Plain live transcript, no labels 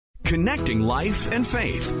Connecting life and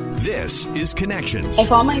faith. This is Connections. I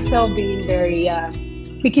found myself being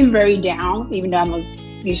became very down, even though I'm a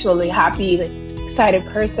usually happy, excited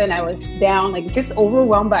person. I was down, just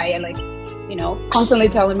overwhelmed by it, constantly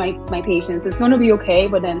telling my patients it's going to be okay.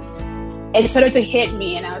 But then it started to hit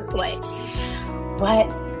me, and I was like, what?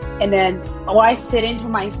 And then I sit into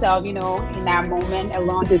myself, in that moment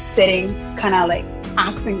alone, just sitting, kind of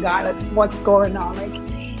asking God, what's going on?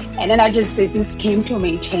 And then it just came to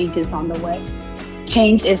me, change is on the way.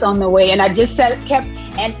 Change is on the way. And I just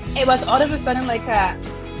and it was all of a sudden a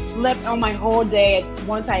flip on my whole day.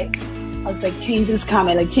 Once I was like, change is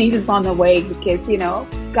coming, change is on the way, because,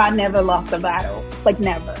 God never lost a battle,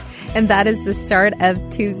 never. And that is the start of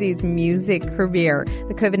Tuzi's music career.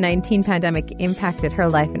 The COVID-19 pandemic impacted her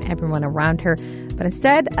life and everyone around her. But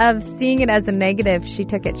instead of seeing it as a negative, she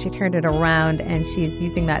turned it around, and she's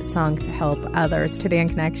using that song to help others. Today on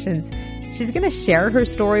Connections, she's going to share her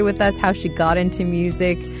story with us, how she got into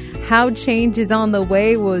music, how Change is on the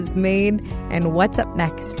Way was made, and what's up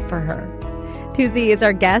next for her. Tuzi is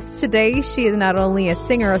our guest today. She is not only a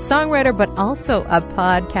singer, a songwriter, but also a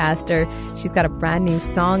podcaster. She's got a brand new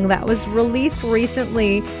song that was released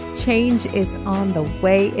recently. Change is on the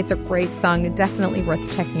way. It's a great song, definitely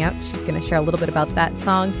worth checking out. She's going to share a little bit about that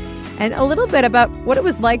song and a little bit about what it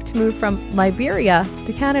was like to move from Liberia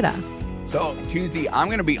to Canada. So, Tuzi, I'm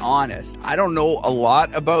going to be honest. I don't know a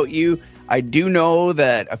lot about you. I do know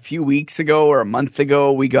that a few weeks ago or a month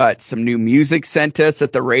ago, we got some new music sent us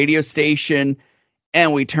at the radio station,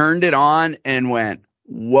 and we turned it on and went,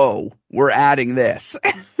 whoa, we're adding this.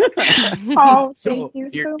 Oh, so thank you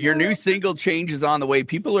so your much. new single, Change is on the Way.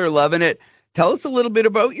 People are loving it. Tell us a little bit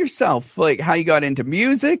about yourself, how you got into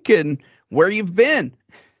music and where you've been.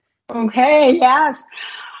 Okay, yes.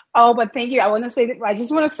 Oh, but thank you. I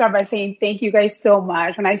just want to start by saying thank you guys so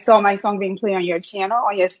much. When I saw my song being played on your channel,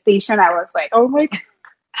 on your station, I was like, oh my God,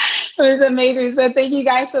 it was amazing. So thank you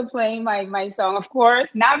guys for playing my song. Of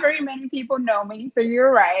course, not very many people know me, so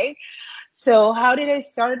you're right. So how did I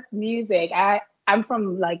start music? I'm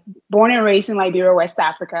from born and raised in Liberia, West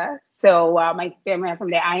Africa. So my family are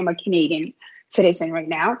from there. I am a Canadian citizen right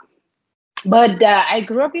now. But I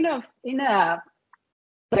grew up in a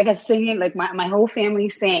singing, my whole family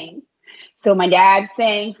sang. So my dad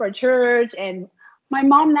sang for church, and my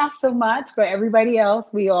mom not so much, but everybody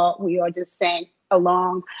else, we all just sang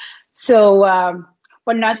along. So,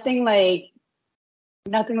 but nothing about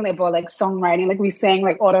songwriting. We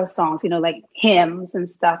sang other songs, hymns and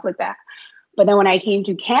stuff like that. But then when I came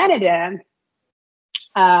to Canada,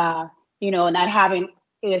 not having,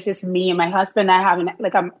 it was just me and my husband, not having,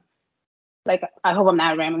 I hope I'm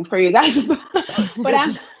not rambling for you guys, but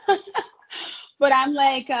I'm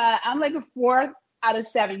a fourth out of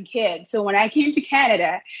 7 kids. So when I came to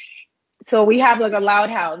Canada, so we have a loud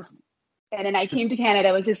house, and then I came to Canada,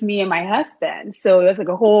 it was just me and my husband. So it was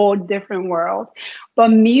a whole different world.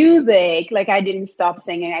 But music, I didn't stop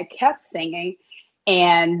singing. I kept singing,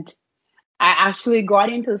 and I actually got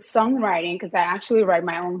into songwriting because I actually write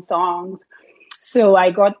my own songs. So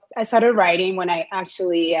I started writing when I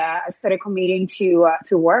actually started commuting to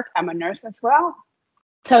work. I'm a nurse as well.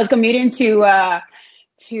 So I was commuting to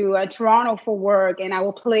Toronto for work, and I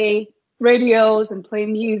will play radios and play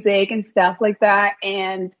music and stuff like that.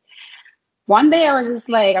 And one day I was just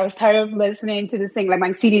I was tired of listening to this thing. My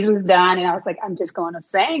CDs was done, and I was I'm just going to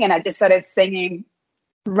sing. And I just started singing,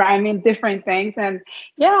 rhyming different things. And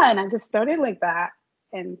and I just started like that.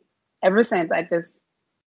 And ever since, I just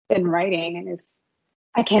been writing, and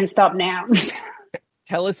I can't stop now.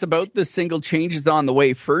 Tell us about the single Change is on the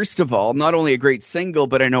Way. First of all, not only a great single,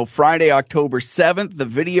 but I know Friday, October 7th, the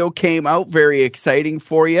video came out. Very exciting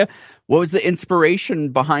for you. What was the inspiration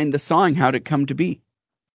behind the song? How did it come to be?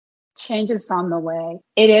 Change is on the way.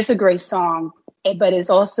 It is a great song, but it's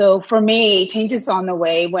also, for me, Change is on the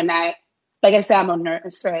way when like I said, I'm a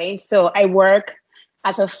nurse, right? So I work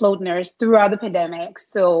as a float nurse throughout the pandemic.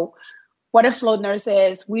 So what a float nurse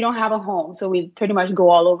is, we don't have a home. So we pretty much go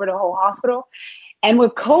all over the whole hospital. And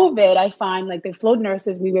with COVID, I find the float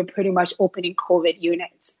nurses, we were pretty much opening COVID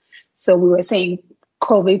units. So we were seeing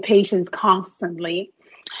COVID patients constantly.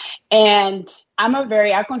 And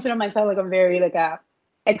I consider myself a very a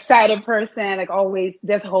excited person, always,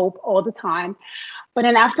 there's hope all the time. But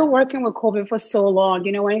then after working with COVID for so long,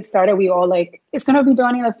 when it started, we all it's going to be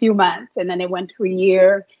done in a few months. And then it went to a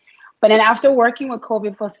year. But then after working with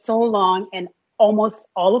COVID for so long, and almost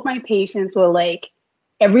all of my patients were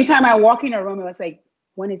every time I walk in a room, it was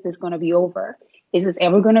when is this going to be over? Is this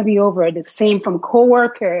ever going to be over? The same from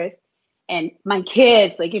coworkers and my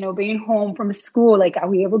kids, being home from school, are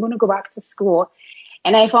we ever going to go back to school?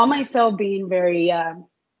 And I found myself being very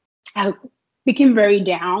I became very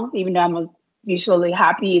down, even though I'm a usually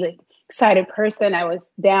happy, like excited person. I was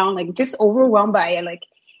down, like just overwhelmed by it, like,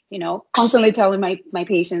 constantly telling my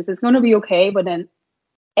patients it's going to be okay. But then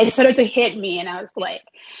it started to hit me, and I was like,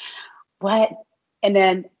 what? And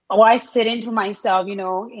then I sit into myself,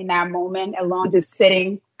 in that moment alone, just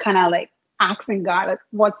sitting, kind of like asking God, like,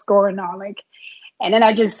 what's going on? Like, and then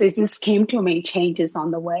it just came to me, change is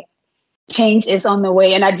on the way. Change is on the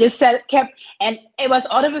way. And I just and it was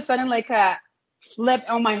all of a sudden like a flip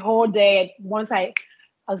on my whole day. Once I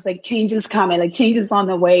was like, change is coming, like change is on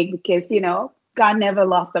the way, because, God never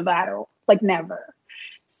lost a battle, like never.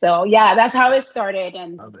 So yeah, that's how it started.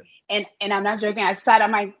 And I'm not joking.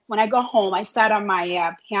 When I got home, I sat on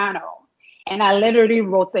my piano, and I literally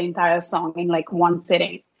wrote the entire song in like one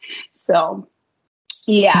sitting. So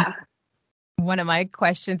yeah. One of my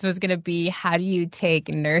questions was going to be, how do you take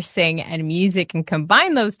nursing and music and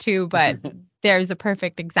combine those two? But there's a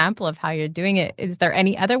perfect example of how you're doing it. Is there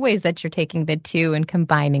any other ways that you're taking the two and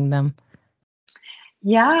combining them?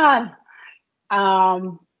 Yeah.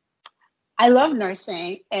 I love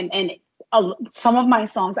nursing, and some of my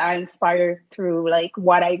songs are inspired through like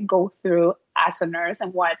what I go through as a nurse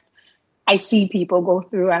and what I see people go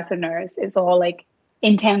through as a nurse. It's all like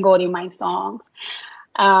entangled in my songs.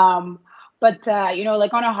 But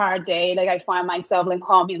like on a hard day, like I find myself like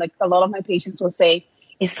humming. Like a lot of my patients will say,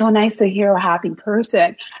 it's so nice to hear a happy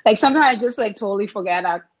person. Like sometimes I just like totally forget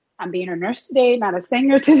that I'm being a nurse today, not a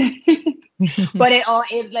singer today. But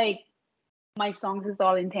it like, my songs is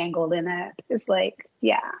all entangled in it. It's like,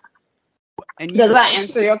 yeah. And does that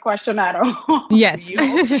answer your question at all? Yes.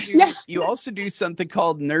 You also do something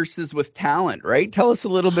called Nurses with Talent, right? Tell us a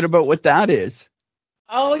little bit about what that is.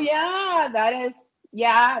 Oh yeah,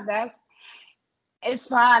 it's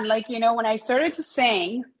fun. Like, when I started to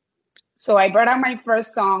sing, so I brought out my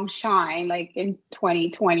first song, Shine, like in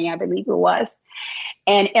 2020, I believe it was.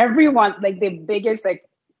 And everyone, like the biggest, like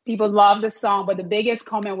people love the song, but the biggest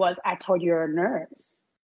comment was, I thought you were a nurse.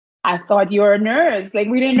 I thought you were a nurse. Like,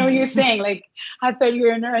 we didn't know you were saying, like, I thought you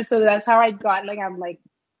were a nurse. So that's how I got, like, I'm like,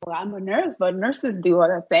 well, I'm a nurse, but nurses do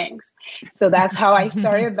other things. So that's how I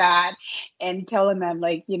started that, and telling them,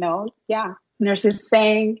 like, yeah, nurses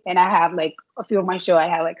sing. And I have, like, a few of my show, I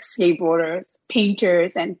have, like, skateboarders,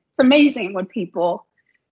 painters, and it's amazing what people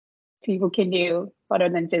can do other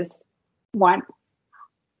than just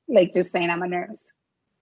just saying I'm a nurse.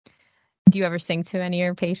 Do you ever sing to any of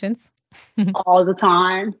your patients? All the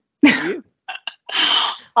time.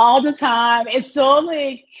 All the time. It's so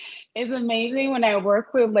like, it's amazing when I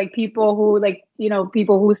work with like people who like,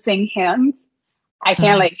 people who sing hymns. I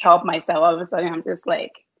can't like help myself. All of a sudden I'm just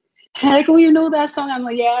like, oh, you know that song? I'm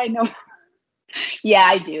like, yeah, I know. Yeah,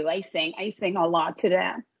 I do. I sing a lot to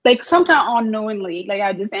them. Like sometimes unknowingly, like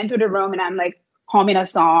I just enter the room and I'm like humming a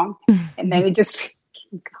song, and then it just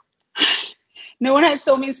no one has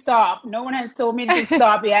told me stop. No one has told me to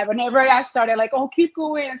stop yet. Whenever I started, like, oh, keep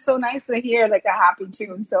going. It's so nice to hear like a happy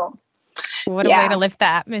tune. So what a way to lift the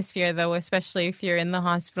atmosphere, though, especially if you're in the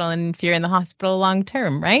hospital and if you're in the hospital long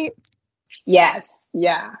term, right? Yes.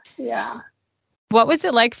 Yeah. Yeah. What was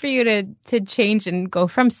it like for you to change and go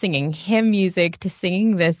from singing hymn music to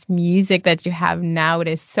singing this music that you have now? It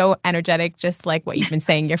is so energetic, just like what you've been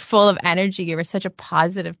saying. You're full of energy. You're such a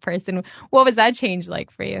positive person. What was that change like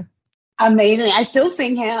for you? Amazing. I still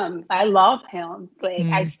sing hymns. I love hymns. Like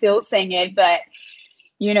I still sing it, but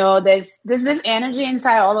there's this energy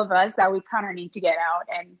inside all of us that we kind of need to get out,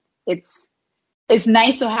 and it's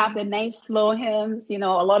nice to have the nice slow hymns. A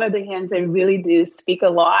lot of the hymns, they really do speak a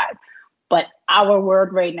lot, but our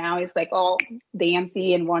word right now is like all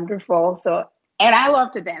dancey and wonderful. So, and I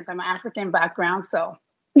love to dance. I'm an African background, so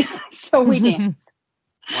we dance.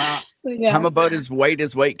 Wow. So, yeah. I'm about as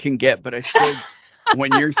white can get, but I still.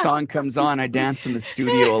 When your song comes on, I dance in the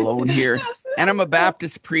studio alone here. And I'm a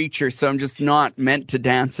Baptist preacher, so I'm just not meant to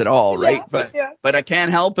dance at all, right? But I can't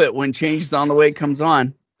help it when Change is on the Way comes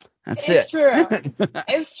on. That's it. It's true.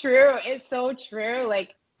 It's true. It's so true.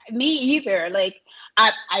 Like, me either. Like,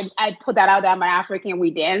 I put that out there. I'm an African,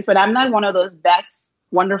 we dance, but I'm not one of those best,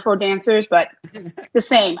 wonderful dancers, but the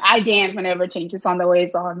same. I dance whenever Change is on the Way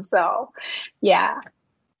is on. So, yeah.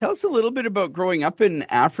 Tell us a little bit about growing up in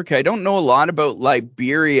Africa. I don't know a lot about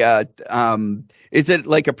Liberia. Is it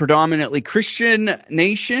like a predominantly Christian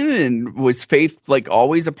nation, and was faith like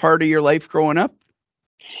always a part of your life growing up?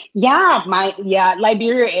 Yeah,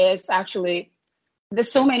 Liberia is actually,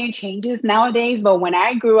 there's so many changes nowadays, but when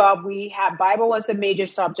I grew up, Bible was the major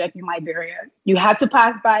subject in Liberia. You had to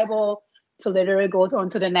pass Bible to literally go on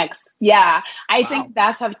to the next. Yeah, I think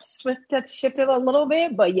that's how shifted a little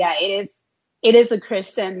bit, but yeah, it is a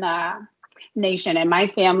Christian nation. And my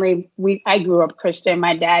family, I grew up Christian.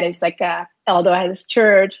 My dad is like a elder at his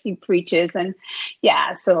church. He preaches, and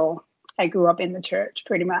yeah, so I grew up in the church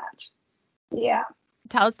pretty much. Yeah.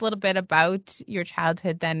 Tell us a little bit about your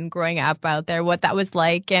childhood then, growing up out there, what that was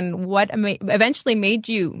like, and what eventually made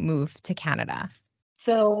you move to Canada.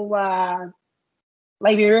 So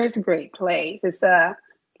Liberia is a great place. It's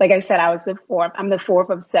like I said, I'm the fourth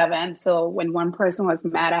of seven. So when one person was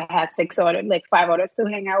mad, I had five others to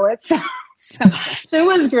hang out with. So it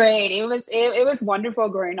was great. It was wonderful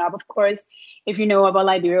growing up. Of course, if you know about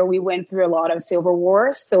Liberia, we went through a lot of civil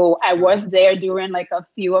wars. So I was there during like a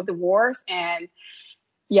few of the wars, and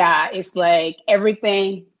yeah, it's like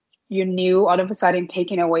everything you knew all of a sudden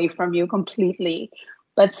taken away from you completely.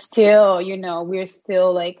 But still, we're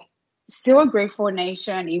still a grateful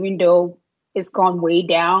nation, even though it's gone way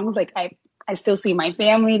down. Like I still see my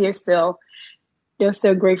family. They're still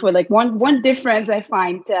grateful. Like one difference I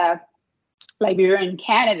find Liberia and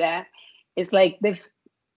Canada is like the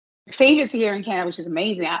faith is here in Canada, which is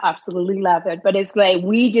amazing. I absolutely love it. But it's like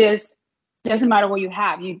doesn't matter what you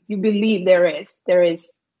have. You believe there is,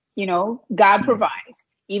 God provides.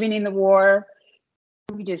 Even in the war,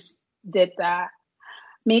 we just did that.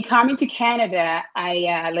 Me coming to Canada,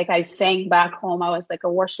 I sang back home. I was like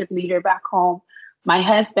a worship leader back home. My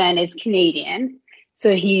husband is Canadian,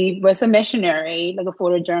 so he was a missionary, like a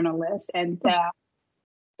photojournalist, and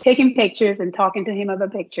taking pictures and talking to him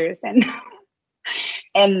about pictures, and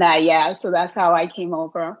so that's how I came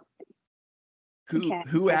over.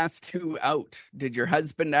 Who asked who out? Did your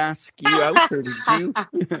husband ask you out, or did you?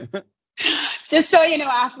 Just so you know,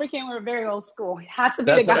 African, we're very old school. It has to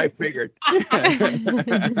be the guy. That's what I figured.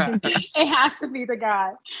 It has to be the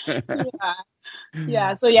guy.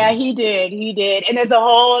 Yeah. So yeah, he did. And there's a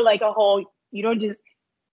whole, you don't just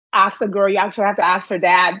ask a girl, you actually have to ask her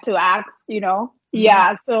dad to ask,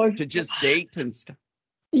 Yeah. So to just date and stuff.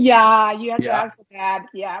 Yeah, you have to ask her dad.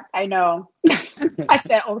 Yeah, I know. I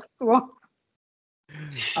said old school.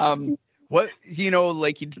 What,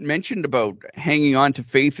 like you mentioned about hanging on to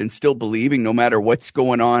faith and still believing no matter what's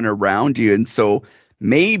going on around you. And so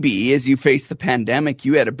maybe as you face the pandemic,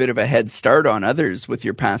 you had a bit of a head start on others with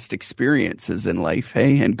your past experiences in life,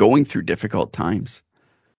 hey, and going through difficult times.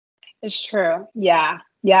 It's true. Yeah.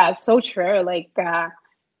 Yeah, it's so true. Like,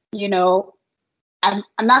 I'm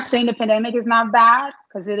not saying the pandemic is not bad,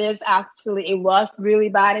 because it was really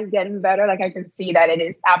bad. It's getting better. Like I can see that it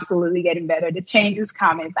is absolutely getting better. The change is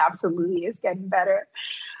coming. It's getting better.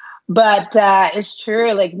 But it's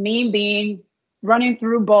true. Like me running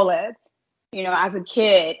through bullets, as a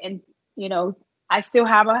kid, and I still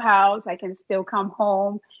have a house. I can still come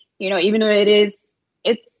home. Even though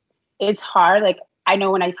it's hard. Like I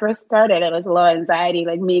know when I first started, it was a lot of anxiety.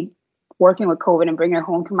 Like me working with COVID and bringing it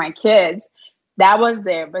home to my kids. That was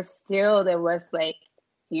there, but still there was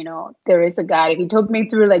there is a God. If he took me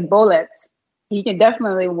through like bullets, he can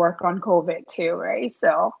definitely work on COVID too, right?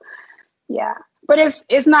 So, yeah, but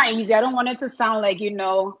it's not easy. I don't want it to sound like,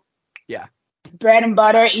 bread and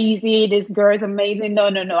butter, easy. This girl is amazing. No.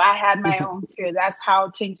 I had my own too. That's how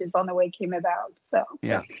Changes on the Way came about. So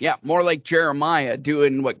yeah, more like Jeremiah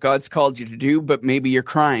doing what God's called you to do, but maybe you're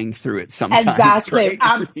crying through it sometimes. Exactly, right?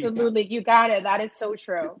 Absolutely, You got it. That is so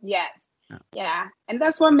true. Yes. Yeah. And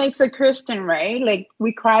that's what makes a Christian, right? Like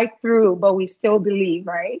we cry through, but we still believe,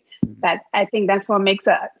 right? I think that's what makes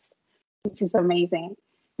us, which is amazing.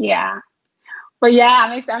 Yeah. But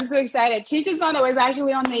yeah, I'm so excited. Changes on the Way is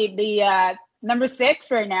actually on the number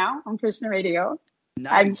 6 right now on Christian radio.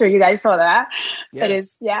 Nice. I'm sure you guys saw that. Yes. It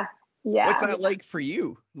is, yeah. What's that like for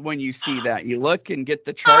you when you see that? You look and get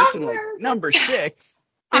the chart and like number 6.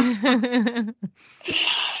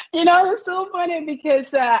 It's so funny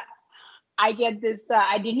because I get this,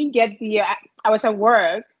 I didn't get I was at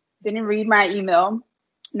work, didn't read my email,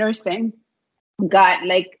 nursing,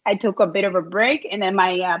 I took a bit of a break, and then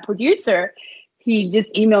my producer, he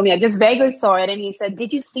just emailed me. I just vaguely saw it, and he said,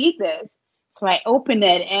 "Did you see this?" So I opened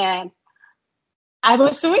it, and I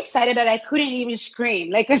was so excited that I couldn't even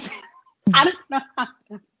scream. Like, I don't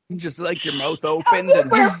know. Just like your mouth opened.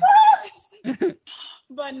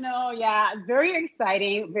 But no, yeah, very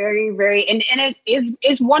exciting, very, very, and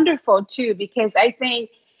it's wonderful too, because I think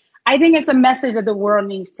it's a message that the world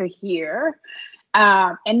needs to hear,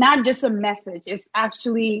 and not just a message. It's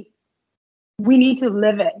actually, we need to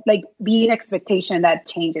live it, like be an expectation that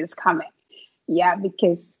change is coming. Yeah,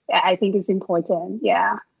 because I think it's important.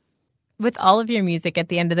 Yeah. With all of your music, at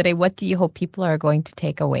the end of the day, what do you hope people are going to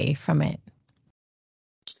take away from it?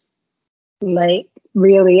 Like,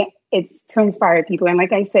 really, it's to inspire people. And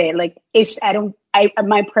like I say, like,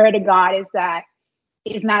 my prayer to God is that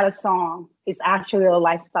it's not a song. It's actually a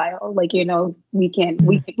lifestyle. Like, you know, we can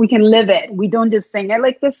live it. We don't just sing it.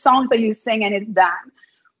 Like there's songs that you sing and it's done.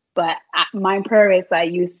 But my prayer is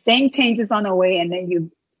that you sing changes on the way, and then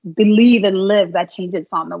you believe and live that changes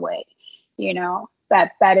on the way. You know,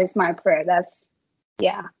 that is my prayer. That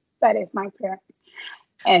is my prayer.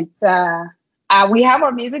 And we have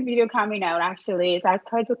our music video coming out. Actually, it's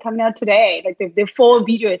coming out today. Like the full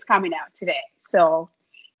video is coming out today. So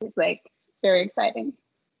it's like very exciting.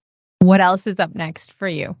 What else is up next for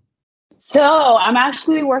you? So I'm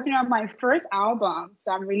actually working on my first album.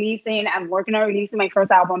 So I'm working on releasing my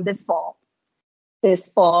first album this fall.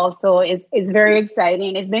 So it's very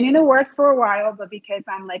exciting. It's been in the works for a while, but because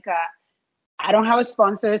I don't have a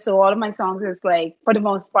sponsor, so all of my songs is like, for the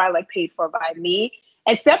most part, like paid for by me,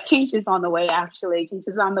 except Changes on the Way. Actually,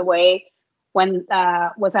 Changes on the Way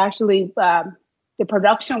was actually the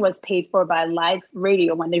production was paid for by Live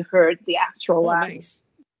Radio when they heard the actual nice.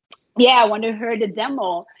 Yeah, when they heard the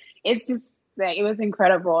demo, it's just like, it was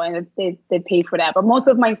incredible, and they paid for that. But most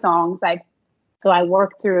of my songs, I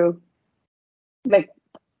work through like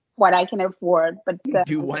what I can afford. But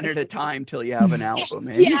do one at a time till you have an album.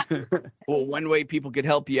 Eh? Yeah. Well, one way people could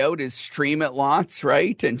help you out is stream it lots,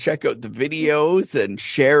 right? And check out the videos and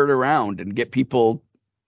share it around and get people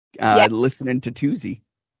listening to Tuzi.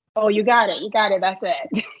 Oh, you got it. That's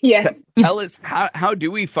it. Yes. Tell us, how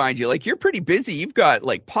do we find you? Like, you're pretty busy. You've got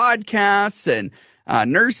like podcasts and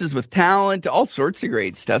Nurses with Talent, all sorts of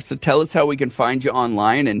great stuff. So tell us how we can find you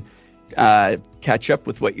online and catch up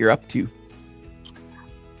with what you're up to.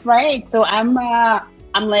 Right. So I'm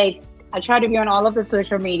like, I try to be on all of the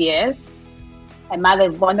social medias. I'm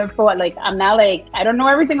not wonderful. Like, I'm not like, I don't know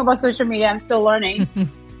everything about social media. I'm still learning.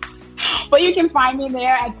 But you can find me there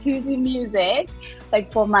at Tuzi Music.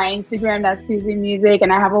 Like for my Instagram, that's Tuzi Music.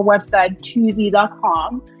 And I have a website,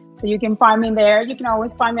 tuzi.com. So you can find me there. You can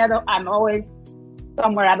always find me I'm always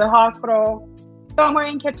somewhere at the hospital, somewhere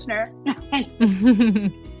in Kitchener.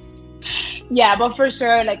 Yeah, but for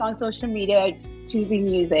sure, like on social media, Tuzi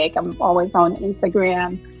Music. I'm always on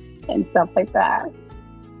Instagram and stuff like that.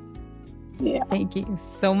 Yeah. Thank you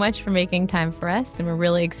so much for making time for us. And we're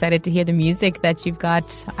really excited to hear the music that you've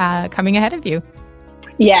got coming ahead of you.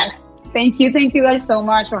 Yes. Thank you. Thank you guys so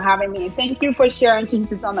much for having me. Thank you for sharing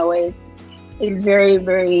Changes on the Way. It's very,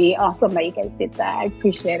 very awesome that you guys did that. I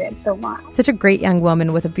appreciate it so much. Such a great young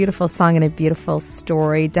woman with a beautiful song and a beautiful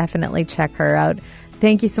story. Definitely check her out.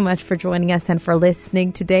 Thank you so much for joining us and for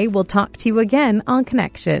listening today. We'll talk to you again on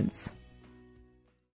Connections.